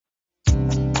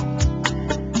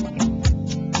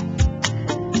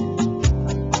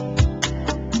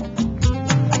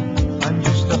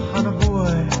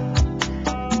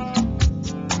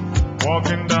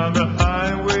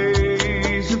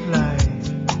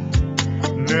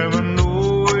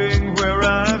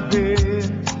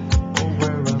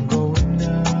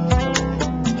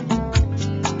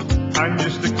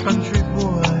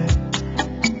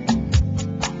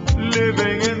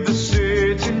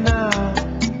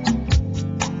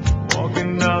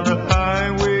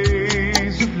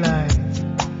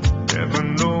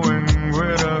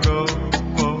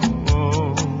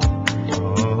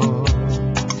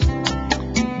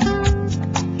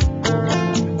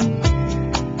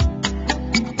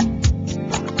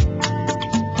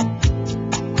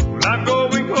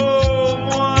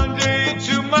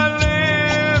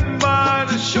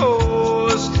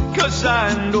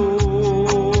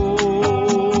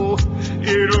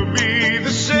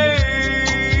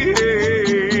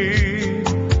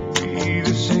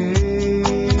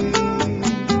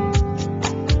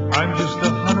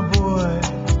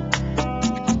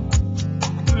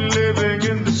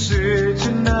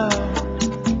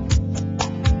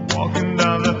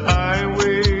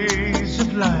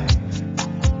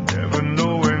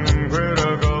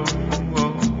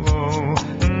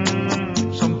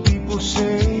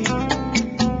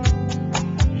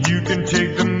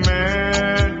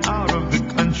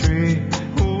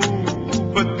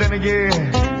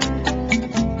again.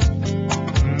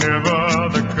 Never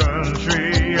the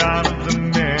country out of the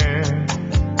man.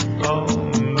 Oh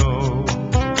no,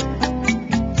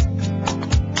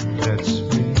 that's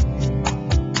me.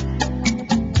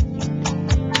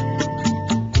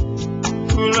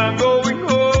 Well, I'm going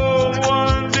home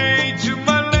one day to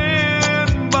my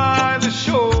land by the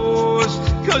shores,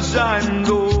 'cause I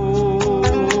know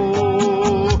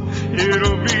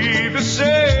it'll be the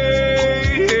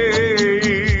same,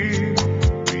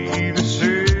 be the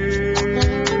same.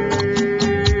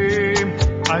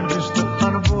 I'm just a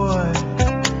Hana boy,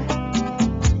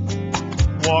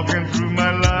 walking through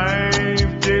my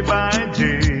life day by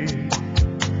day,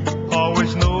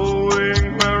 always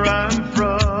knowing where I'm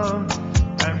from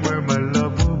and where my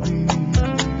love will be.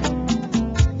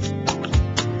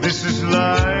 This is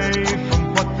life from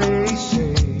what they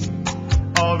say,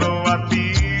 although I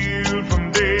feel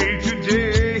from day to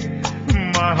day,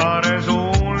 my heart has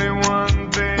only one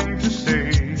thing to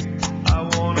say: I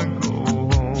wanna go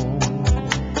home.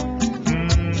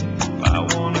 I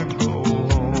wanna go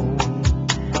home.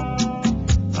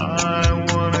 I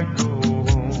wanna go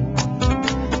home.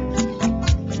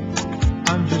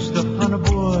 I'm just a Hana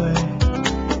boy.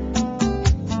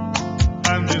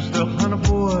 I'm just a Hana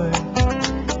boy.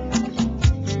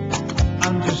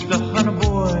 I'm just a Hana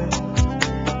boy.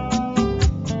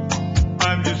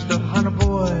 I'm just a Hana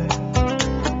boy.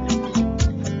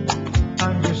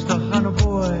 I'm just a Hana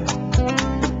boy.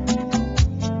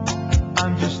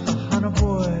 I'm just a Hana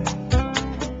boy.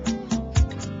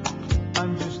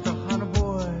 I'm just a Hana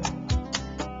boy.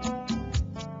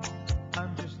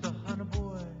 I'm just a Hana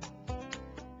boy.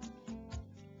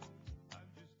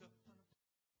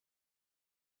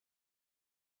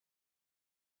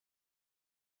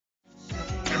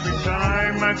 Every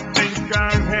time I think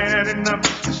I've had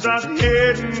enough, I start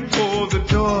heading for the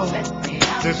door.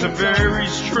 There's a very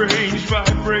strange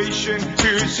vibration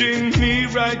piercing me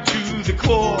right to the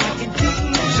core.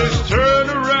 Says, turn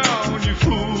around, you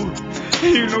fool.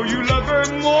 You know you love her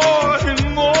more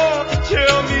and more.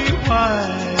 Tell me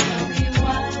why.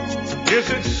 Is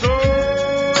it so?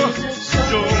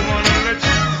 Don't wanna let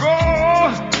you go.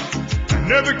 I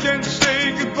never can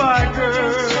say goodbye,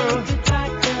 girl.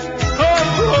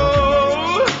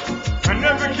 Oh, I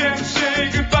never can say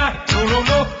goodbye. No, no,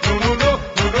 no, no, no, no,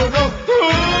 no, no, no.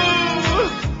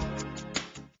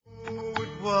 Oh,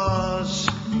 it was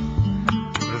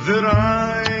that I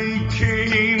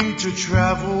came to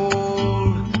travel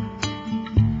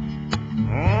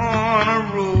on a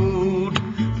road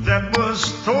that was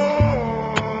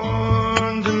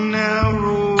thorned and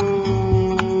narrow,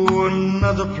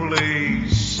 another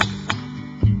place.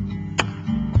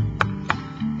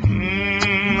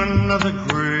 Another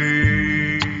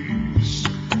grace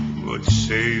would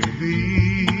save me.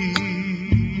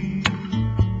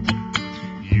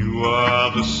 You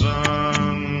are the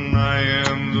sun, I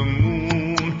am the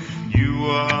moon. You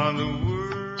are the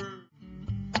word.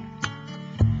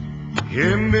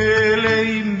 Himele,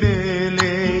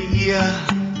 himele, ya.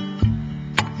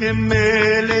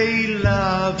 Himele,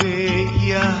 ilave,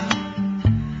 ya.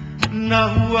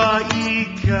 Nahua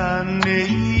ikane,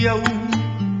 yau.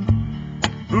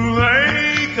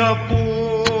 Ai ka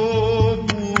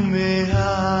popu me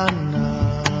hana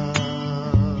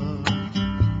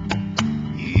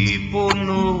I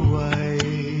pono ai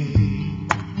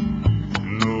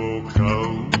no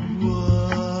kaua.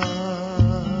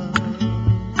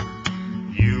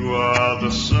 You are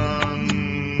the sun,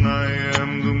 I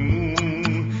am the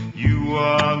moon. You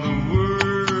are the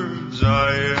words, I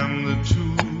am the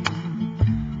tune.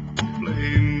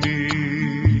 Play me.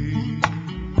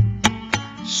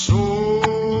 So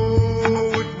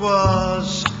it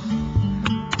was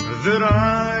that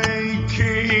I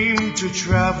came to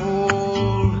travel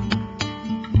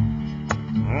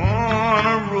on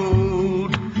a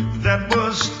road that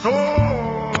was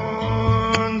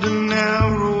thorned and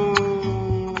narrow.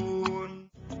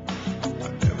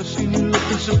 I've never seen you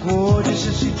looking so gorgeous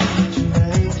as you do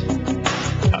tonight.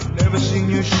 I've never seen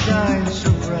you shine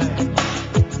so bright.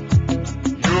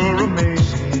 You're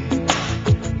amazing.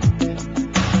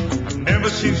 Never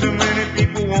seen so many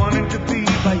people wanting to be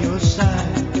by your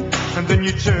side. And then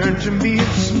you turned to me and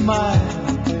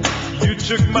smiled. You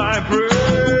took my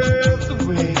breath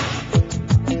away.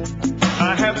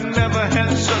 I have never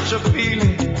had such a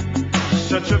feeling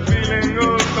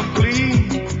of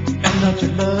complete and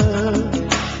utter love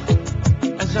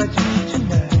as I do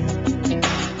tonight.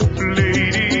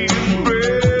 Lady in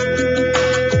red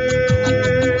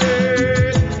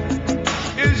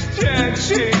is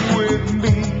dancing with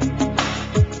me.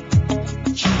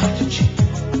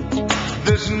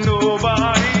 There's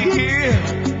nobody here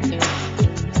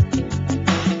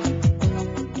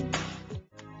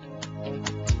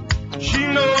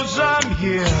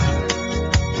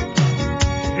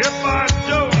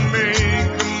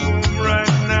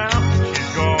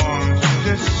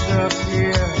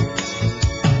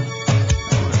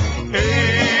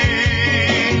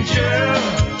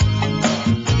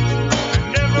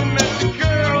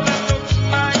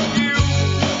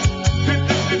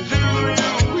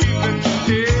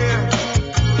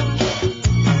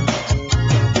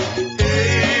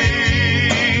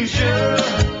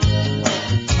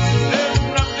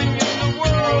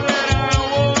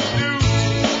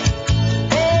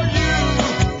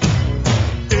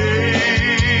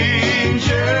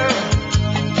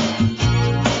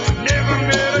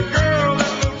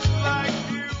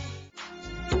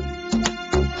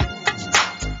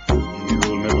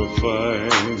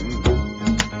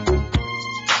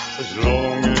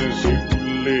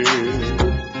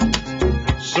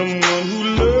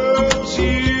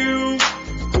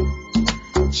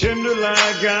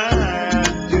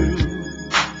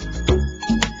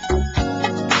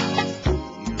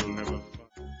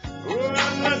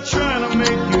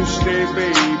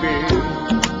baby.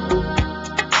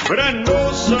 But I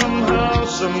know somehow,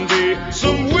 someday,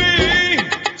 some way,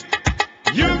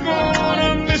 you're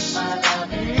gonna miss my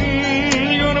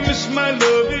loving. You're gonna miss my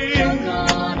loving.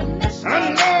 I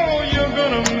know you're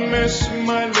gonna miss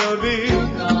my loving.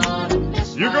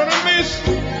 You're gonna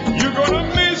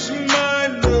miss my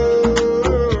love.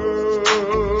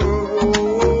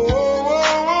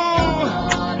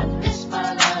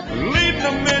 Late in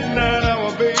the midnight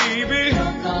hour, baby,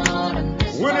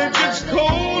 when it gets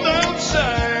cold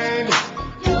outside,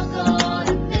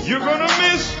 you're gonna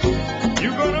miss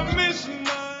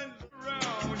my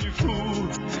around, you fool.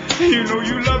 You know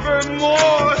you love her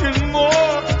more and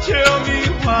more. Tell me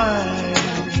why.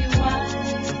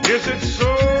 Is it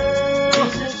so?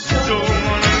 Don't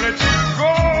wanna let you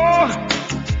go.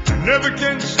 I never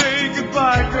can say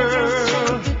goodbye,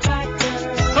 girl.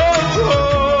 Oh,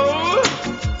 oh,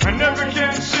 I never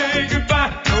can say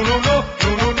goodbye. No, no, no,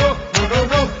 no, no, no, no, no,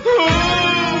 no.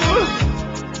 Ooh,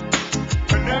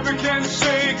 I never can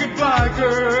say goodbye,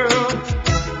 girl.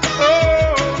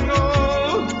 Oh no,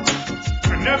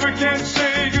 I never can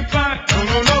say goodbye. No,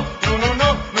 no, no, no, no, no,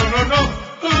 no, no, no.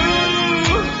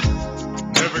 Ooh,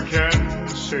 never can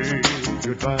say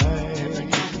goodbye.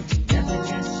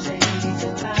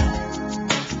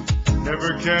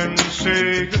 Never can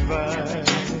say goodbye.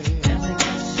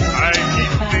 I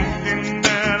keep thinking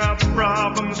that our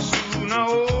problems soon are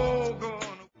all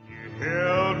gonna. You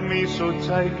held me so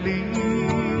tightly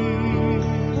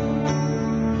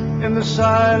in the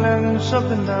silence of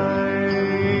the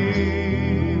night.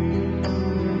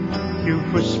 You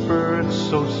whispered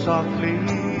so softly,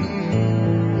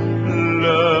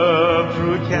 love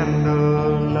through a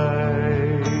candlelight.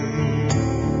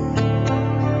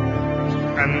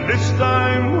 And this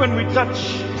time when we touch,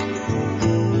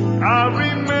 I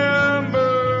remember